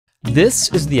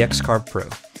This is the X-CARVE Pro.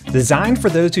 Designed for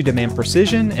those who demand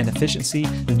precision and efficiency,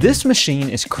 this machine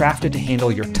is crafted to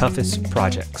handle your toughest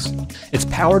projects. It's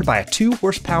powered by a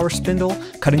 2-horsepower spindle,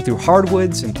 cutting through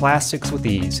hardwoods and plastics with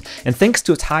ease. And thanks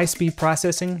to its high-speed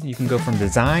processing, you can go from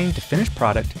design to finished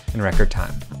product in record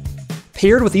time.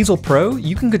 Paired with Easel Pro,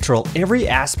 you can control every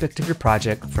aspect of your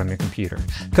project from your computer.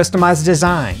 Customize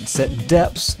design, set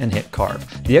depths, and hit carve.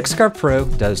 The X-CARVE Pro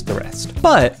does the rest.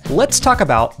 But let's talk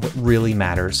about what really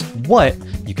matters, what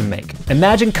you can make.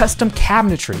 Imagine custom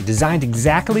cabinetry designed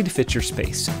exactly to fit your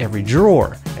space. Every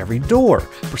drawer, every door,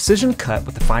 precision cut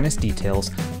with the finest details,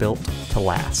 built to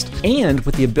last. And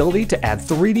with the ability to add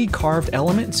 3D carved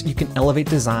elements, you can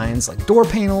elevate designs like door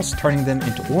panels, turning them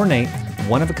into ornate,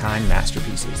 one-of-a-kind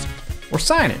masterpieces. Or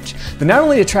signage that not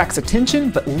only attracts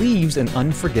attention, but leaves an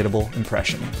unforgettable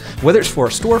impression. Whether it's for a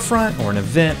storefront or an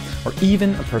event, or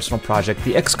even a personal project,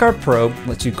 the X-CARVE Pro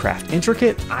lets you craft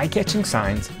intricate, eye-catching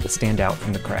signs that stand out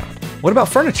from the crowd. What about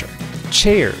furniture?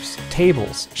 Chairs,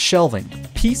 tables, shelving,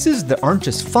 pieces that aren't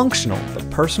just functional, but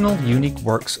personal, unique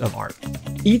works of art.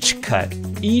 Each cut,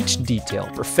 each detail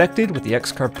perfected with the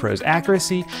X-CARVE Pro's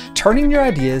accuracy, turning your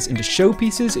ideas into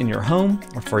showpieces in your home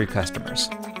or for your customers.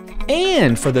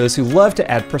 And for those who love to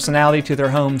add personality to their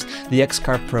homes, the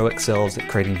X-CARVE Pro excels at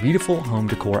creating beautiful home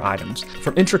decor items.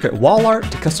 From intricate wall art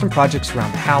to custom projects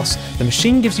around the house, the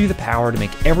machine gives you the power to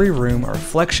make every room a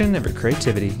reflection of your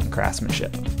creativity and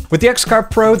craftsmanship. With the X-CARVE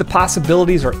Pro, the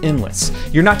possibilities are endless.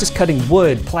 You're not just cutting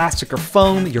wood, plastic, or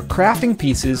foam, you're crafting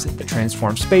pieces that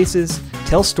transform spaces,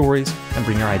 tell stories, and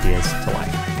bring your ideas to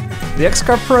life. The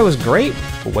X-CARVE Pro is great,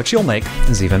 but what you'll make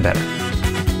is even better.